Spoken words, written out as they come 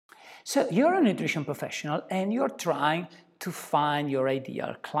So you're a nutrition professional and you're trying to find your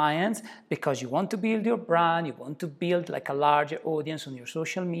ideal clients because you want to build your brand, you want to build like a larger audience on your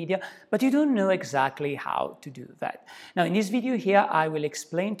social media, but you don't know exactly how to do that. Now in this video here, I will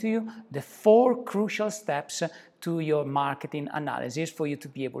explain to you the 4 crucial steps to your marketing analysis for you to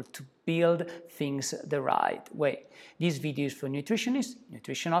be able to build things the right way. This video is for nutritionists,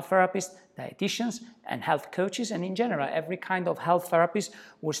 nutritional therapists, dietitians, and health coaches, and in general, every kind of health therapist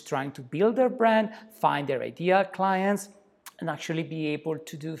who's trying to build their brand, find their ideal clients, and actually be able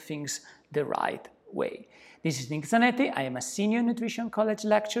to do things the right way. This is Nick Zanetti. I am a senior nutrition college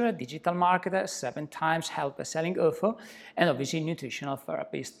lecturer, digital marketer, 7 times health best-selling author, and obviously nutritional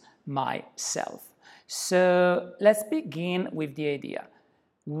therapist myself. So let's begin with the idea.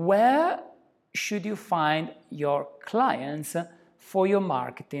 Where should you find your clients for your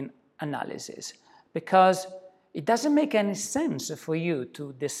marketing analysis? Because it doesn't make any sense for you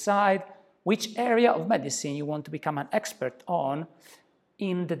to decide which area of medicine you want to become an expert on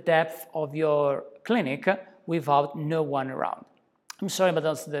in the depth of your clinic without no one around. I'm sorry, but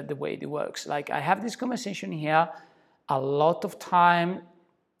that's the way it works. Like, I have this conversation here a lot of time,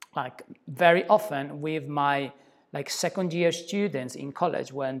 like very often with my second-year students in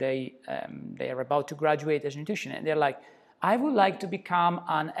college when they are about to graduate as nutrition, and they're like, I would like to become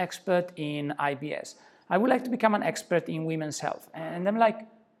an expert in IBS. I would like to become an expert in women's health. And I'm like,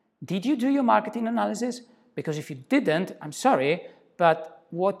 did you do your marketing analysis? Because if you didn't, I'm sorry, but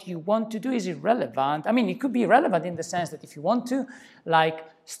what you want to do is irrelevant. I mean, it could be relevant in the sense that if you want to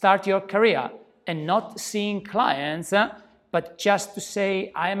start your career and not seeing clients, but just to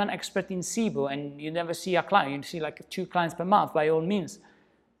say, I am an expert in SIBO, and you never see a client, you see like 2 clients per month, by all means,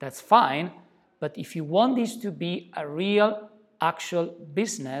 that's fine. But if you want this to be a real, actual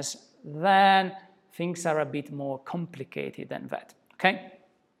business, then things are a bit more complicated than that, okay?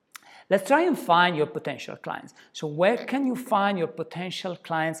 Let's try and find your potential clients. So where can you find your potential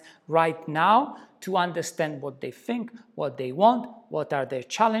clients right now to understand what they think, what they want, what are their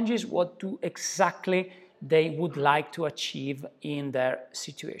challenges, what do exactly they would like to achieve in their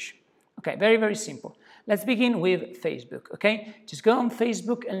situation? Okay, very, very simple. Let's begin with Facebook, okay? Just go on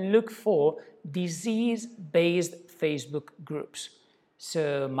Facebook and look for disease-based Facebook groups.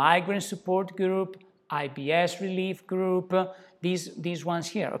 So migraine support group, IBS relief group, these ones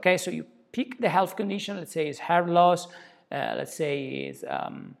here, okay? So you pick the health condition, let's say it's hair loss, let's say it's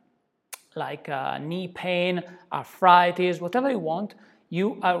knee pain, arthritis, whatever you want,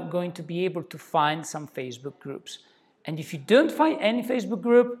 you are going to be able to find some Facebook groups. And if you don't find any Facebook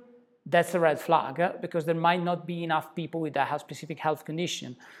group, that's a red flag, because there might not be enough people with a specific health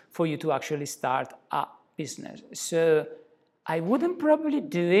condition for you to actually start a business. So I wouldn't probably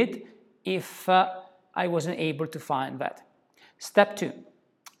do it if I wasn't able to find that. Step 2,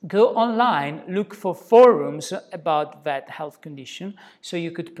 go online, look for forums about that health condition. So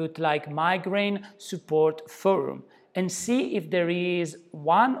you could put like migraine support forum and see if there is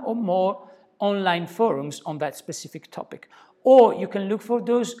 1 or more online forums on that specific topic. Or you can look for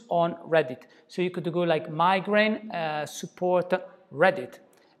those on Reddit. So you could go like migraine support Reddit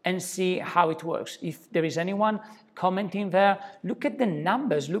and see how it works. If there is anyone commenting there, look at the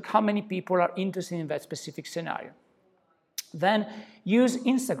numbers, look how many people are interested in that specific scenario. Then use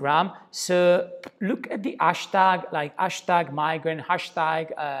Instagram, so look at the hashtag, like hashtag migraine,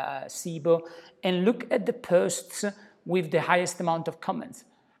 hashtag SIBO, and look at the posts with the highest amount of comments.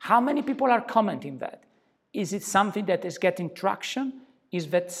 How many people are commenting that? Is it something that is getting traction? Is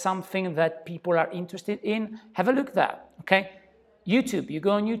that something that people are interested in? Have a look there, okay? YouTube, you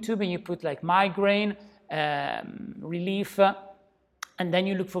go on YouTube and you put like migraine relief, and then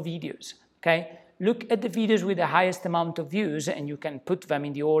you look for videos, okay? Look at the videos with the highest amount of views, and you can put them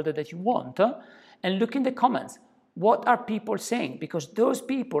in the order that you want, and look in the comments. What are people saying? Because those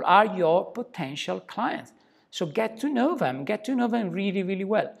people are your potential clients. So get to know them really, really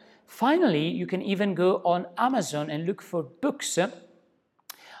well. Finally, you can even go on Amazon and look for books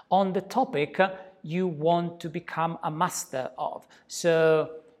on the topic you want to become a master of. So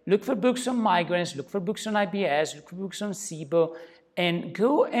look for books on migraines, look for books on IBS, look for books on SIBO, and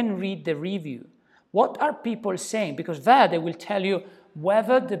go and read the review. What are people saying? Because there they will tell you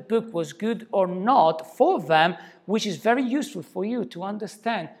whether the book was good or not for them, which is very useful for you to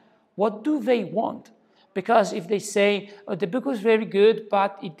understand what do they want. Because if they say, oh, the book was very good,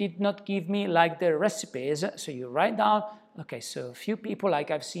 but it did not give me like the recipes, so you write down, okay, so a few people,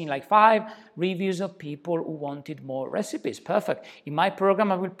 like I've seen like 5 reviews of people who wanted more recipes. Perfect. In my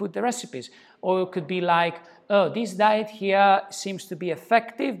program, I will put the recipes. Or it could be like, oh, this diet here seems to be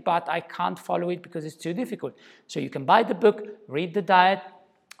effective, but I can't follow it because it's too difficult. So you can buy the book, read the diet,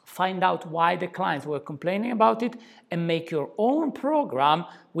 find out why the clients were complaining about it, and make your own program,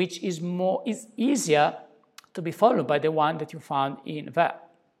 which is easier to be followed by the one that you found in there.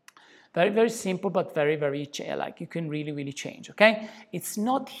 Very, very simple, but very, very, like you can really, really change, okay? It's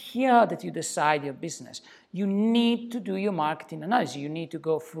not here that you decide your business. You need to do your marketing analysis. You need to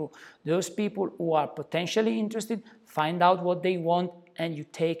go through those people who are potentially interested, find out what they want, and you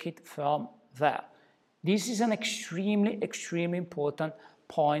take it from there. This is an extremely, extremely important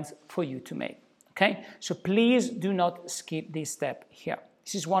point for you to make, okay? So please do not skip this step here.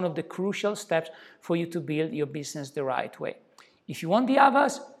 This is one of the crucial steps for you to build your business the right way. If you want the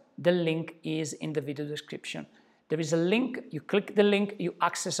others, the link is in the video description. There is a link, you click the link, you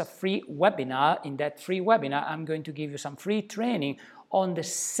access a free webinar. In that free webinar, I'm going to give you some free training on the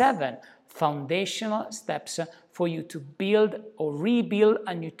 7 foundational steps for you to build or rebuild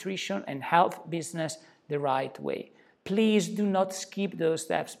a nutrition and health business the right way. Please do not skip those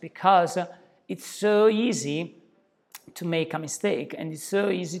steps, because it's so easy to make a mistake, and it's so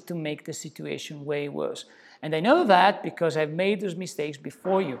easy to make the situation way worse. And I know that because I've made those mistakes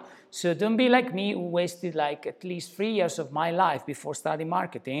before you. So don't be like me, who wasted like at least 3 years of my life before starting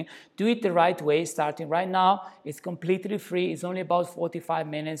marketing. Do it the right way, starting right now. It's completely free. It's only about 45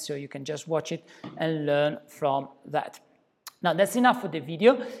 minutes, so you can just watch it and learn from that. Now, that's enough for the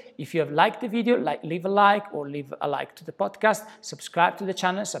video. If you have liked the video, leave a like, or leave a like to the podcast, subscribe to the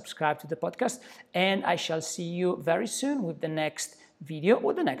channel, subscribe to the podcast, and I shall see you very soon with the next video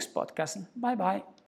or the next podcast. Bye-bye.